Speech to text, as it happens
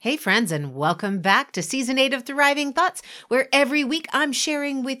Hey friends, and welcome back to Season 8 of Thriving Thoughts, where every week I'm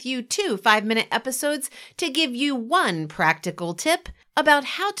sharing with you 2 5-minute episodes to give you one practical tip about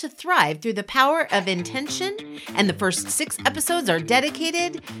how to thrive through the power of intention, and the first 6 episodes are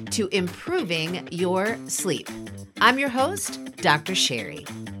dedicated to improving your sleep. I'm your host, Dr. Sherry.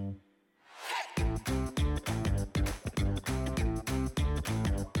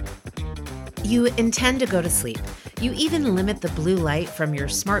 You intend to go to sleep. You even limit the blue light from your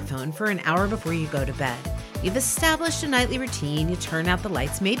smartphone for an hour before you go to bed. You've established a nightly routine, you turn out the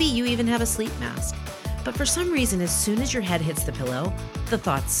lights, maybe you even have a sleep mask. But for some reason, as soon as your head hits the pillow, the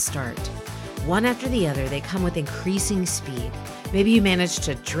thoughts start. One after the other, they come with increasing speed. Maybe you manage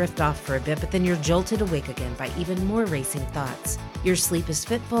to drift off for a bit, but then you're jolted awake again by even more racing thoughts. Your sleep is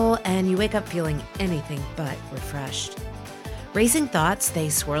fitful, and you wake up feeling anything but refreshed. Racing thoughts, they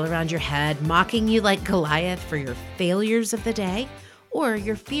swirl around your head, mocking you like Goliath for your failures of the day or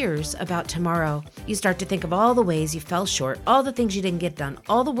your fears about tomorrow. You start to think of all the ways you fell short, all the things you didn't get done,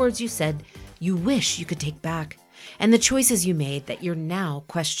 all the words you said you wish you could take back, and the choices you made that you're now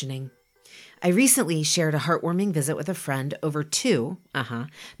questioning. I recently shared a heartwarming visit with a friend over 2,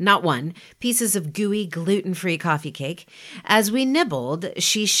 not 1, pieces of gooey, gluten-free coffee cake. As we nibbled,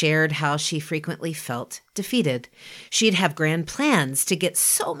 she shared how she frequently felt defeated. She'd have grand plans to get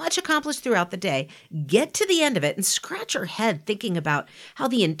so much accomplished throughout the day, get to the end of it, and scratch her head thinking about how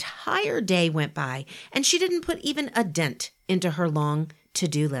the entire day went by, and she didn't put even a dent into her long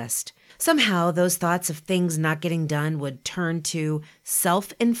to-do list. Somehow, those thoughts of things not getting done would turn to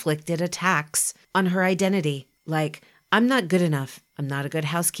self-inflicted attacks on her identity, like, I'm not good enough, I'm not a good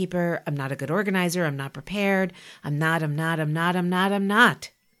housekeeper, I'm not a good organizer, I'm not prepared, I'm not.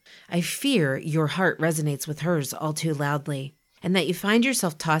 I fear your heart resonates with hers all too loudly, and that you find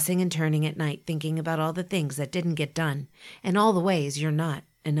yourself tossing and turning at night thinking about all the things that didn't get done, and all the ways you're not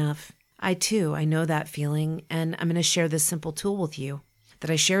enough. I know that feeling, and I'm going to share this simple tool with you that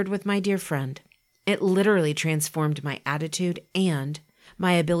I shared with my dear friend. It literally transformed my attitude and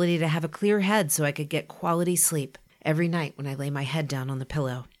my ability to have a clear head so I could get quality sleep every night when I lay my head down on the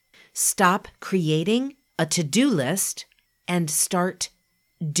pillow. Stop creating a to-do list and start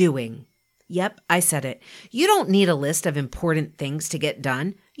doing. Yep, I said it. You don't need a list of important things to get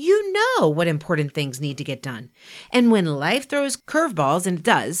done. You know what important things need to get done. And when life throws curveballs, and it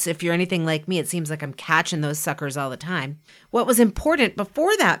does, if you're anything like me, it seems like I'm catching those suckers all the time. What was important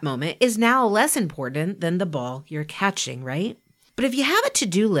before that moment is now less important than the ball you're catching, right? But if you have a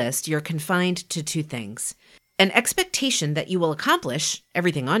to-do list, you're confined to 2 things: an expectation that you will accomplish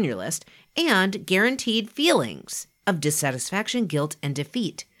everything on your list, and guaranteed feelings of dissatisfaction, guilt, and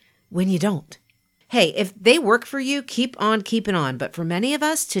defeat when you don't. Hey, if they work for you, keep on keeping on. But for many of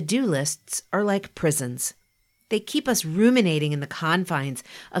us, to-do lists are like prisons. They keep us ruminating in the confines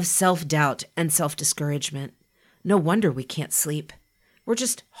of self-doubt and self-discouragement. No wonder we can't sleep. We're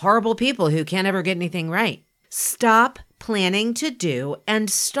just horrible people who can't ever get anything right. Stop planning to do and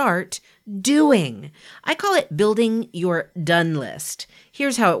start doing. I call it building your done list.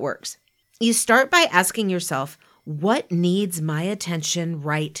 Here's how it works. You start by asking yourself, what needs my attention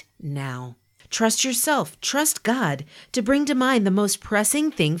right now? Trust yourself, trust God to bring to mind the most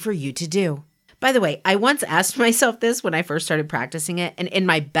pressing thing for you to do. By the way, I once asked myself this when I first started practicing it, and in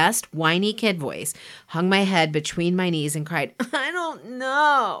my best whiny kid voice, hung my head between my knees and cried, I don't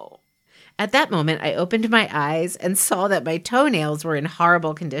know. At that moment, I opened my eyes and saw that my toenails were in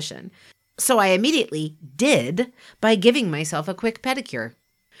horrible condition. So I immediately did by giving myself a quick pedicure.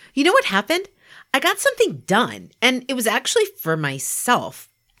 You know what happened? I got something done, and it was actually for myself,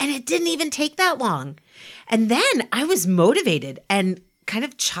 and it didn't even take that long. And then I was motivated and kind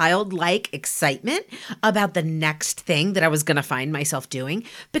of childlike excitement about the next thing that I was going to find myself doing,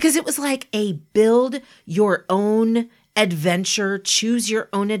 because it was like a build your own adventure, choose your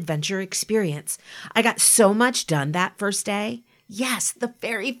own adventure experience. I got so much done that first day. Yes, the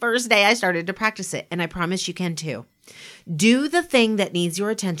very first day I started to practice it, and I promise you can too. Do the thing that needs your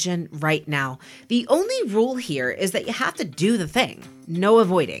attention right now. The only rule here is that you have to do the thing. No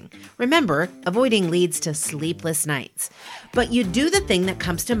avoiding. Remember, avoiding leads to sleepless nights. But you do the thing that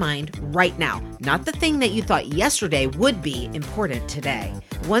comes to mind right now, not the thing that you thought yesterday would be important today.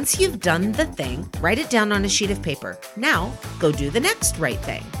 Once you've done the thing, write it down on a sheet of paper. Now, go do the next right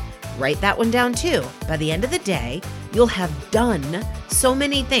thing. Write that one down too. By the end of the day, you'll have done so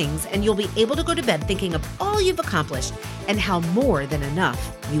many things, and you'll be able to go to bed thinking of all you've accomplished and how more than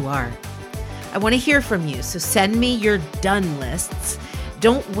enough you are. I want to hear from you, so send me your done lists.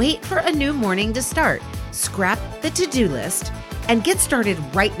 Don't wait for a new morning to start. Scrap the to-do list and get started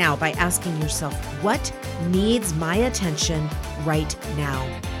right now by asking yourself, what needs my attention right now?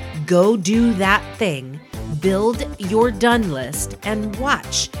 Go do that thing, build your done list, and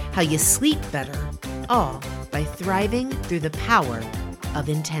watch how you sleep better, all by thriving through the power of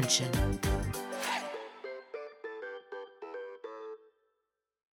intention.